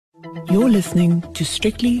You're listening to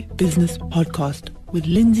Strictly Business Podcast with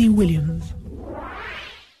Lindsay Williams.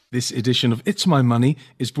 This edition of It's My Money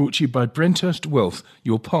is brought to you by Brenthurst Wealth,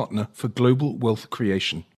 your partner for global wealth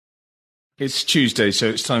creation. It's Tuesday, so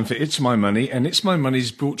it's time for It's My Money, and It's My Money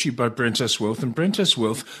is brought to you by Brenthurst Wealth, and Brenthurst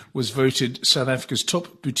Wealth was voted South Africa's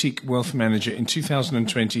top boutique wealth manager in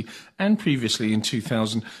 2020 and previously in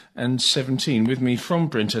 2017. With me from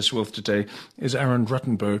Brenthurst Wealth today is Aaron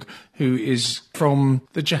Ruttenberg, who is from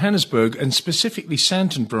the Johannesburg and specifically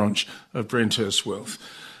Sandton branch of Brenthurst Wealth.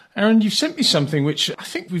 Aaron, you've sent me something which I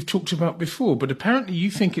think we've talked about before, but apparently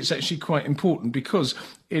you think it's actually quite important because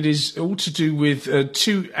it is all to do with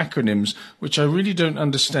two acronyms which I really don't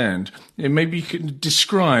understand. Maybe you can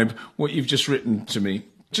describe what you've just written to me.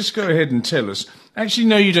 Just go ahead and tell us. Actually,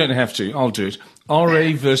 no, you don't have to. I'll do it.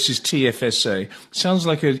 RA versus TFSA. Sounds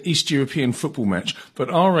like an East European football match, but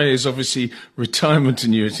RA is obviously retirement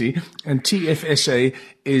annuity and TFSA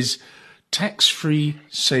is tax-free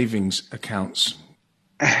savings accounts.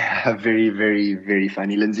 Very, very, very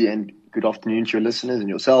funny, Lindsay, and good afternoon to your listeners and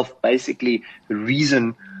yourself. Basically, the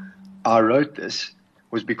reason I wrote this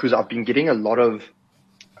was because I've been getting a lot of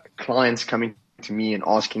clients coming to me and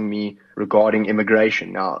asking me regarding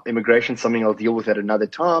immigration. Now, immigration is something I'll deal with at another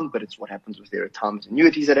time, but it's what happens with their retirement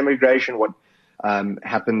annuities at immigration, what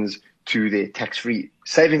happens to their tax-free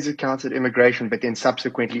savings accounts at immigration, but then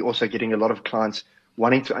subsequently also getting a lot of clients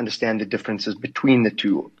wanting to understand the differences between the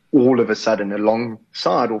two all of a sudden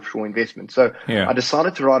alongside offshore investment. So I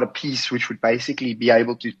decided to write a piece which would basically be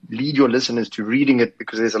able to lead your listeners to reading it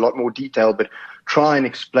because there's a lot more detail, but try and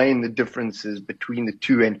explain the differences between the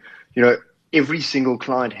two. And, you know, every single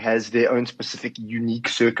client has their own specific unique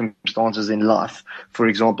circumstances in life. For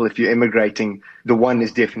example, if you're immigrating, the one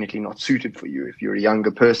is definitely not suited for you if you're a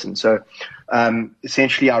younger person. So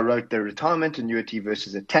essentially, I wrote the retirement annuity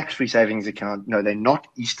versus a tax-free savings account. No, they're not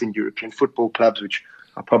Eastern European football clubs, which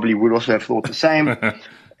I probably would also have thought the same.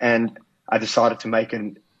 And I decided to make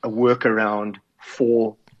a workaround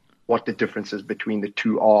for what the differences between the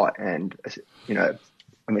two are and, you know,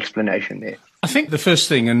 an explanation there. I think the first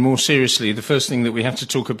thing, and more seriously, the first thing that we have to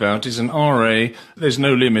talk about is an RA. There's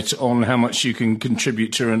no limit on how much you can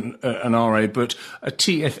contribute to an RA, but a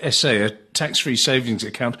TFSA, a tax-free savings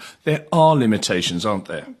account, there are limitations, aren't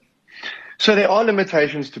there? So there are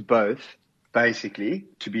limitations to both, basically,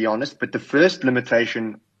 to be honest. But the first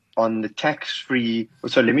limitation on the tax-free,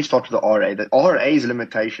 so let me start with the RA. The RA's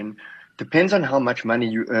limitation depends on how much money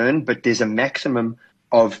you earn, but there's a maximum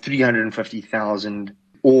of 350,000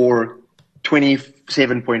 or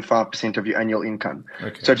 27.5% of your annual income.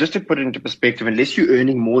 Okay. So just to put it into perspective, unless you're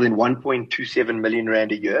earning more than 1.27 million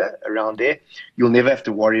rand a year, around there, you'll never have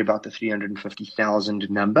to worry about the 350,000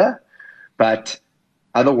 number. But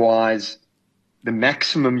otherwise, the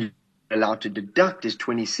maximum you're allowed to deduct is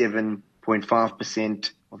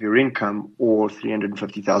 27.5% of your income or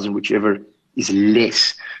 350,000, whichever is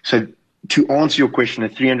less. So to answer your question, the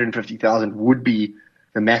 350,000 would be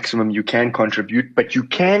the maximum you can contribute, but you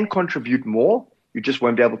can contribute more. You just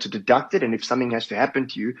won't be able to deduct it. And if something has to happen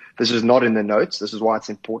to you, this is not in the notes. This is why it's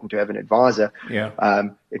important to have an advisor.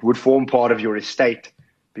 It would form part of your estate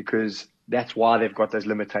because that's why they've got those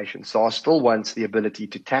limitations. So I still want the ability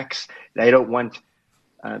to tax. They don't want,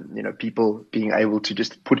 people being able to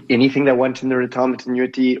just put anything they want in the retirement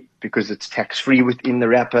annuity because it's tax-free within the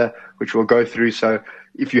wrapper, which we'll go through. So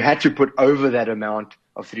if you had to put over that amount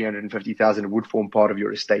of 350,000, it would form part of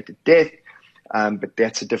your estate at death. But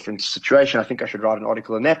that's a different situation. I think I should write an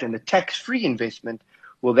article on that. And the tax-free investment,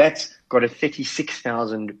 well, that's got a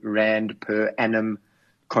 36,000 Rand per annum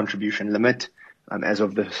contribution limit as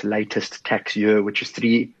of this latest tax year, which is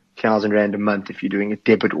 3,000 Rand a month if you're doing a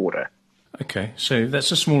debit order. Okay, so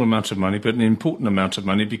that's a small amount of money, but an important amount of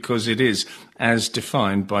money because it is, as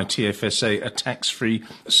defined by TFSA, a tax-free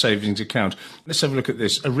savings account. Let's have a look at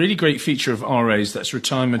this. A really great feature of RAs, that's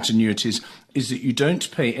retirement annuities, is that you don't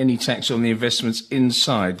pay any tax on the investments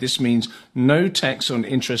inside. This means no tax on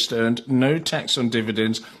interest earned, no tax on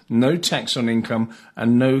dividends, no tax on income,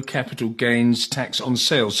 and no capital gains tax on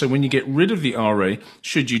sales. So when you get rid of the RA,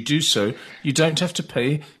 should you do so, you don't have to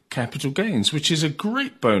pay capital gains, which is a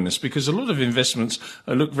great bonus because a lot of investments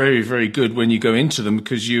look very, very good when you go into them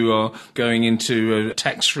because you are going into a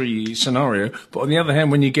tax-free scenario. But on the other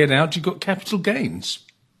hand, when you get out, you've got capital gains.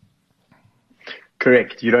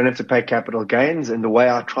 Correct. You don't have to pay capital gains. And the way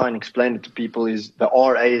I try and explain it to people is the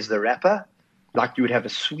RA is the wrapper. Like you would have a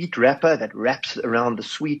sweet wrapper that wraps around the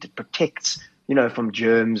sweet. It protects, from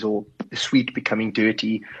germs or the sweet becoming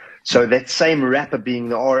dirty. So that same wrapper being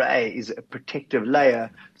the RA is a protective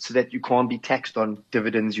layer so that you can't be taxed on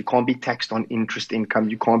dividends, you can't be taxed on interest income,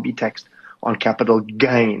 you can't be taxed on capital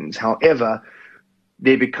gains. However,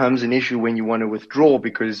 there becomes an issue when you want to withdraw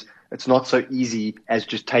because it's not so easy as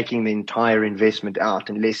just taking the entire investment out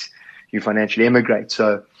unless you financially emigrate.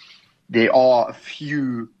 So there are a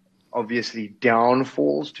few, obviously,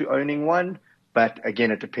 downfalls to owning one, but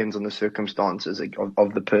again, it depends on the circumstances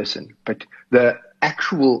of the person. But the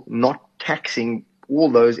actual not taxing all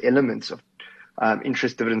those elements of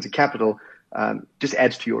interest, dividends, and capital just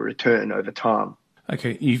adds to your return over time.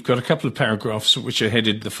 Okay, you've got a couple of paragraphs which are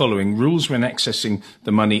headed the following: rules when accessing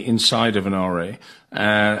the money inside of an RA,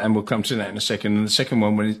 and we'll come to that in a second. And the second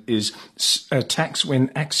one is tax when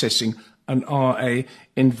accessing an RA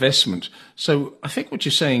investment. So I think what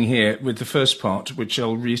you're saying here with the first part, which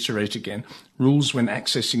I'll reiterate again, rules when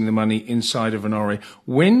accessing the money inside of an RA.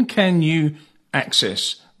 When can you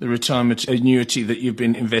access the retirement annuity that you've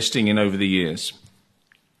been investing in over the years?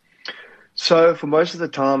 So for most of the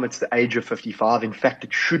time, it's the age of 55. In fact,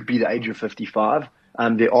 it should be the age of 55.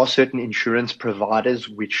 There are certain insurance providers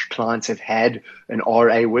which clients have had an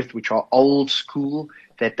RA with, which are old school,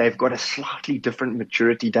 that they've got a slightly different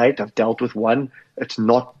maturity date. I've dealt with one. It's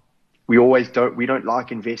not, we don't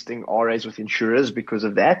like investing RAs with insurers because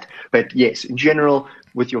of that. But yes, in general,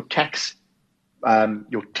 with your tax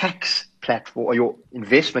platform, or your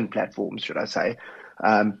investment platforms, should I say,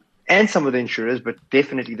 and some of the insurers, but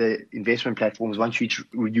definitely the investment platforms, once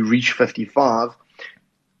you reach 55,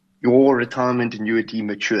 your retirement annuity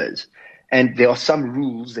matures. And there are some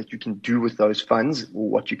rules that you can do with those funds, or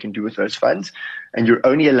what you can do with those funds, and you're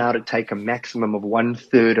only allowed to take a maximum of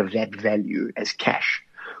 1/3 of that value as cash,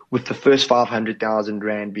 with the first 500,000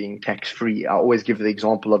 Rand being tax-free. I always give the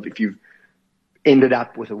example of if you've ended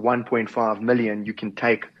up with a 1.5 million, you can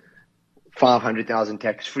take 500,000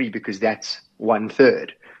 tax-free because that's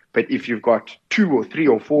 1/3. But if you've got 2 or 3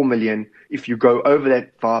 or 4 million, if you go over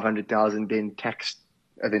that 500,000, then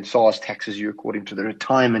SARS taxes you according to the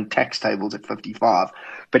retirement tax tables at 55.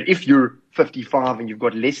 But if you're 55 and you've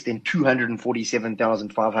got less than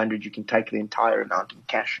 247,500, you can take the entire amount in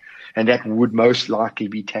cash. And that would most likely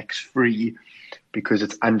be tax-free because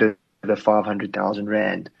it's under the 500,000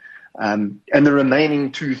 Rand. And the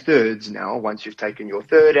remaining 2/3 now, once you've taken your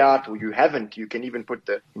third out or you haven't, you can even put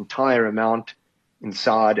the entire amount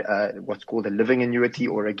inside what's called a living annuity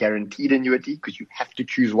or a guaranteed annuity, because you have to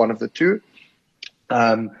choose one of the two,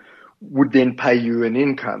 would then pay you an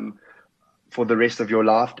income for the rest of your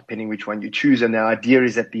life, depending which one you choose. And the idea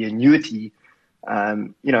is that the annuity,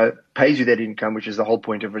 pays you that income, which is the whole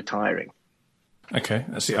point of retiring. Okay,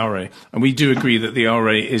 that's the RA. And we do agree that the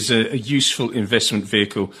RA is a useful investment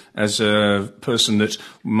vehicle as a person that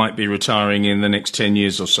might be retiring in the next 10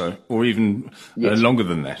 years or so, or even longer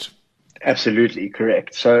than that. Absolutely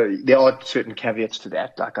correct. So there are certain caveats to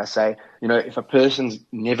that. Like I say, if a person's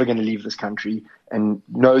never going to leave this country and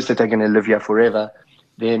knows that they're going to live here forever,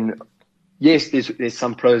 then yes, there's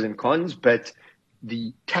some pros and cons, but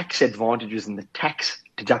the tax advantages and the tax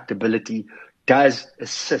deductibility does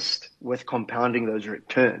assist with compounding those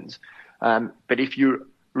returns. But if you're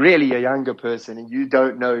really a younger person and you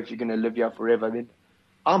don't know if you're going to live here forever, then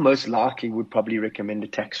I most likely would probably recommend a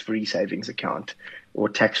tax-free savings account, or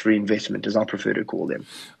tax-free investment, as I prefer to call them.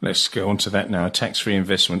 Let's go on to that now, a tax-free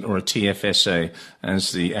investment, or a TFSA,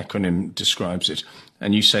 as the acronym describes it.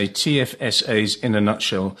 And you say TFSAs in a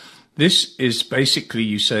nutshell. This is basically,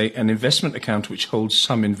 you say, an investment account which holds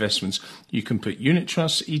some investments. You can put unit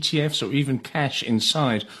trusts, ETFs, or even cash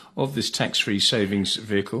inside of this tax-free savings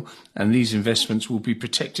vehicle, and these investments will be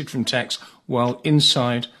protected from tax while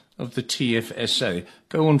inside of the TFSA.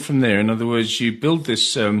 Go on from there. In other words, you build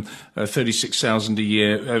this 36,000 a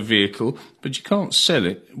year vehicle, but you can't sell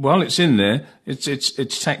it. While it's in there,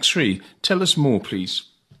 it's tax-free. Tell us more, please.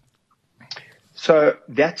 So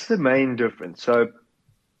that's the main difference. So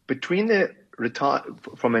between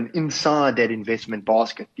from an inside that investment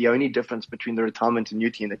basket, the only difference between the retirement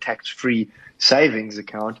annuity and the tax-free savings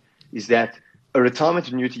account is that a retirement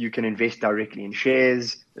annuity you can invest directly in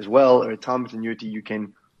shares as well. A retirement annuity you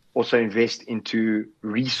can also invest into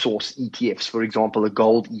resource ETFs, for example, a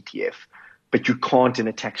gold ETF, but you can't in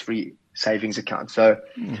a tax-free savings account. So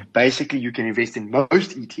basically you can invest in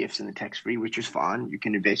most ETFs in the tax-free, which is fine. You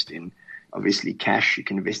can invest in, obviously, cash. You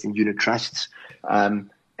can invest in unit trusts. And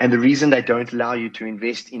the reason they don't allow you to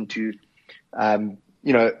invest into,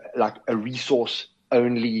 like a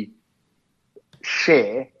resource-only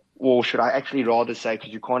share, or should I actually rather say,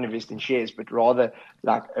 because you can't invest in shares, but rather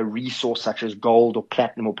like a resource such as gold or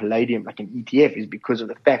platinum or palladium, like an ETF, is because of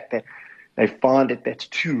the fact that they find that that's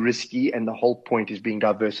too risky, and the whole point is being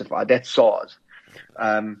diversified. That's SARS.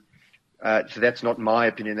 So that's not my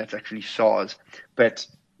opinion. That's actually SARS. But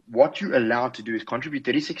what you're allowed to do is contribute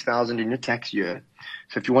 36,000 in your tax year.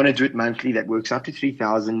 So if you want to do it monthly, that works out to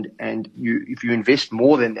 3,000. And if you invest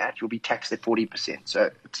more than that, you'll be taxed at 40%. So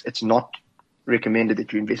it's not recommended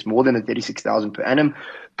that you invest more than the 36,000 per annum.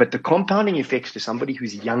 But the compounding effects to somebody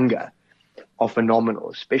who's younger are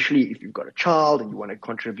phenomenal, especially if you've got a child and you want to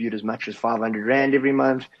contribute as much as 500 Rand every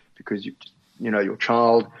month, because your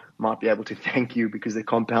child might be able to thank you because the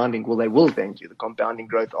compounding, well, they will thank you. The compounding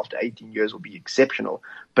growth after 18 years will be exceptional.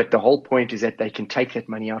 But the whole point is that they can take that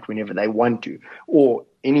money out whenever they want to, or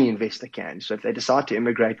any investor can. So if they decide to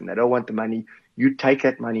immigrate and they don't want the money, you take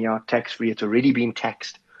that money out tax-free. It's already been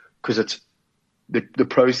taxed because it's the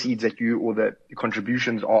proceeds that you, or the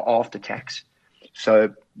contributions are after tax.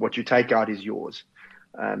 So what you take out is yours.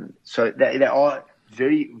 So they are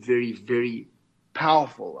very, very, very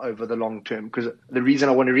powerful over the long term, because the reason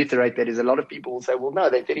I want to reiterate that is a lot of people will say, well, no,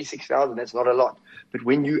 they're 36,000. That's not a lot. But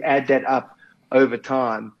when you add that up over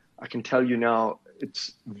time, I can tell you now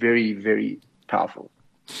it's very, very powerful.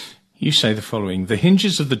 You say the following: the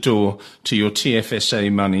hinges of the door to your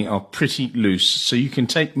TFSA money are pretty loose, so you can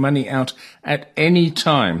take money out at any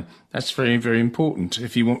time. That's very, very important.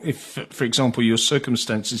 If, for example, your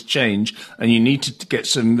circumstances change and you need to get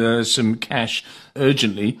some cash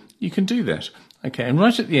urgently, you can do that. Okay, and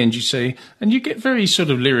right at the end you say, and you get very sort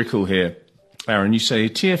of lyrical here, Aaron, you say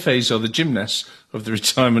TFAs are the gymnasts of the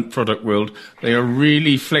retirement product world. They are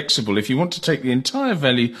really flexible. If you want to take the entire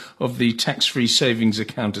value of the tax-free savings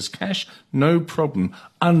account as cash, no problem,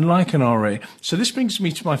 unlike an RA. So this brings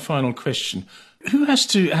me to my final question. Who has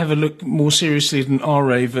to have a look more seriously at an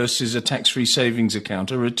RA versus a tax-free savings account,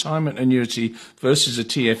 a retirement annuity versus a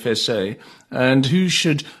TFSA, and who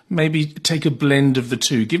should maybe take a blend of the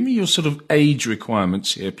two? Give me your sort of age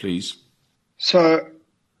requirements here, please. So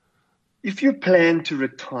if you plan to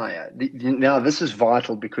retire, now this is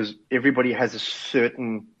vital because everybody has a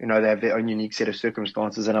certain, they have their own unique set of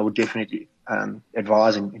circumstances, and I would definitely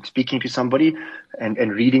advise in speaking to somebody and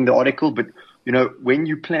reading the article. But when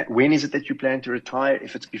is it that you plan to retire?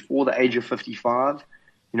 If it's before the age of 55,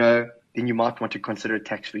 then you might want to consider a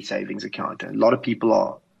tax-free savings account. And a lot of people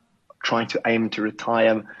are trying to aim to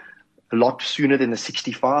retire a lot sooner than the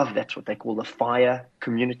 65. That's what they call the FIRE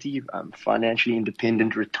community, financially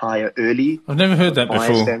independent, retire early. I've never heard that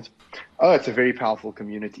before. Oh, it's a very powerful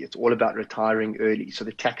community. It's all about retiring early. So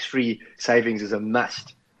the tax-free savings is a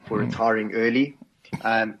must for retiring early.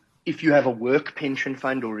 If you have a work pension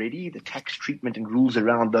fund already, the tax treatment and rules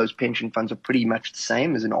around those pension funds are pretty much the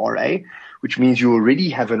same as an RA, which means you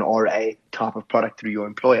already have an RA type of product through your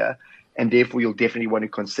employer, and therefore you'll definitely want to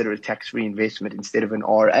consider a tax-free investment instead of an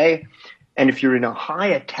RA. And if you're in a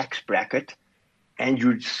higher tax bracket, and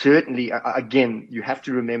you certainly, again, you have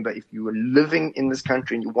to remember, if you are living in this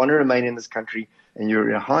country and you want to remain in this country and you're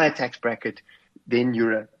in a higher tax bracket, then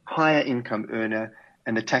you're a higher income earner,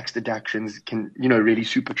 and the tax deductions can, really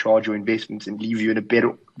supercharge your investments and leave you in a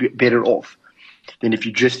better off than if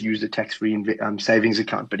you just use a tax-free savings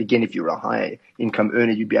account. But again, if you're a higher income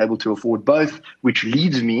earner, you'd be able to afford both, which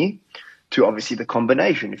leads me to obviously the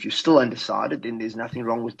combination. If you're still undecided, then there's nothing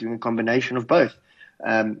wrong with doing a combination of both.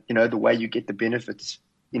 The way you get the benefits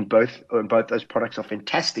in both those products are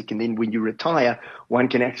fantastic. And then when you retire, one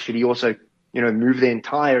can actually also move the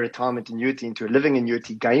entire retirement annuity into a living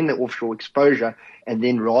annuity, gain the offshore exposure, and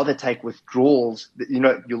then rather take withdrawals.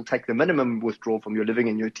 You'll take the minimum withdrawal from your living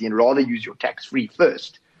annuity and rather use your tax-free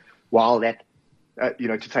first, while that,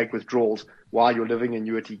 to take withdrawals while your living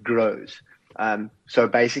annuity grows. So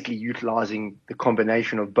basically utilizing the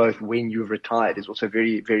combination of both when you've retired is also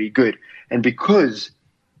very, very good. And because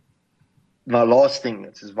my last thing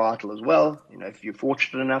that's as vital as well, if you're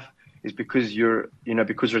fortunate enough, is because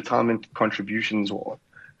because retirement contributions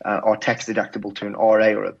are tax deductible to an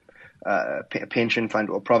RA or a pension fund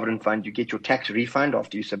or a provident fund, you get your tax refund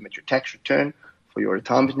after you submit your tax return for your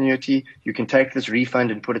retirement annuity. You can take this refund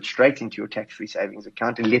and put it straight into your tax-free savings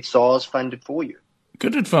account and let SARS fund it for you.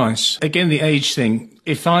 Good advice. Again, the age thing.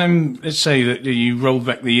 If let's say that you rolled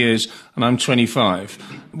back the years and I'm 25,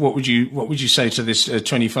 what would you say to this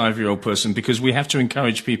 25-year-old person? Because we have to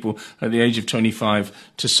encourage people at the age of 25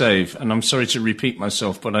 to save. And I'm sorry to repeat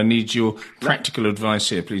myself, but I need your practical advice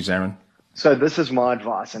here, please, Aaron. So this is my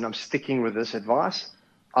advice, and I'm sticking with this advice.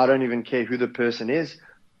 I don't even care who the person is.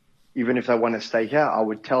 Even if they want to stay here, I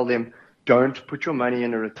would tell them, don't put your money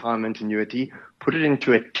in a retirement annuity. Put it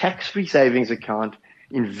into a tax-free savings account.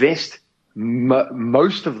 Invest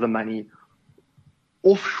most of the money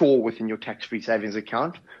offshore within your tax-free savings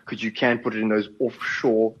account, because you can put it in those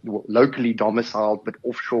offshore, locally domiciled, but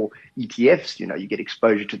offshore ETFs. You get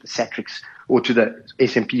exposure to the Satrix or to the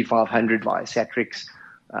S&P 500 via Satrix,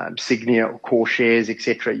 Signia or core shares,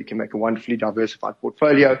 etc. You can make a wonderfully diversified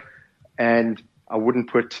portfolio, and I would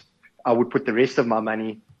put the rest of my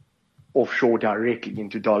money offshore directly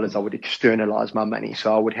into dollars. I would externalize my money.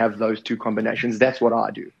 So I would have those two combinations. That's what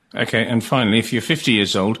I do. Okay, and finally, if you're 50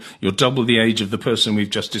 years old, you're double the age of the person we've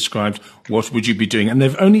just described, what would you be doing? And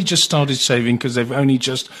they've only just started saving because they've only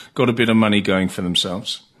just got a bit of money going for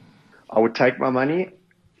themselves. I would take my money.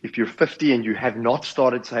 If you're 50 and you have not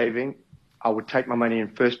started saving, I would take my money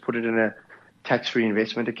and first put it in a tax-free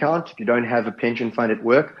investment account. If you don't have a pension fund at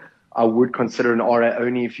work, I would consider an RA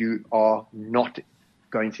only if you are not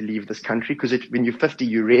going to leave this country, because when you're 50,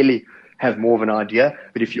 you really have more of an idea.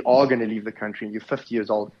 But if you are going to leave the country and you're 50 years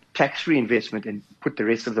old, tax-free investment and put the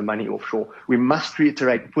rest of the money offshore. We must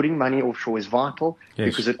reiterate, putting money offshore is vital,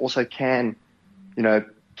 because it also can,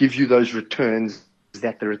 give you those returns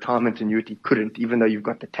that the retirement annuity couldn't, even though you've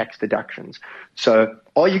got the tax deductions. So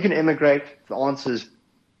are you going to immigrate? The answer is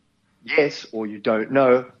yes, or you don't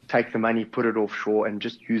know. Take the money, put it offshore, and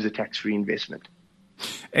just use a tax-free investment.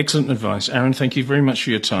 Excellent advice. Aaron, thank you very much for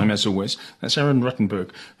your time, as always. That's Aaron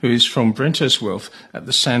Ruttenberg, who is from Brenthurst Wealth at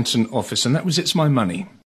the Sandton office, and that was It's My Money.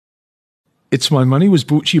 It's My Money was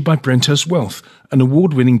brought to you by Brenthurst Wealth, an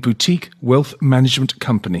award-winning boutique wealth management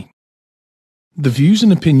company. The views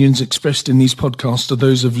and opinions expressed in these podcasts are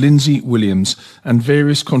those of Lindsay Williams and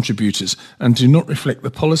various contributors and do not reflect the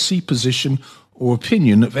policy, position, or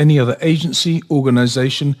opinion of any other agency,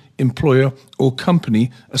 organisation, employer, or company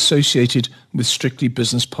associated with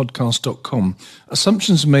strictlybusinesspodcast.com.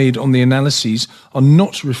 Assumptions made on the analyses are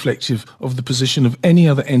not reflective of the position of any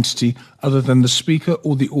other entity other than the speaker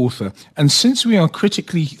or the author. And since we are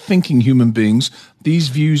critically thinking human beings, these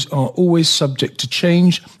views are always subject to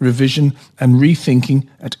change, revision, and rethinking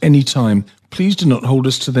at any time. Please do not hold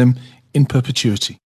us to them in perpetuity.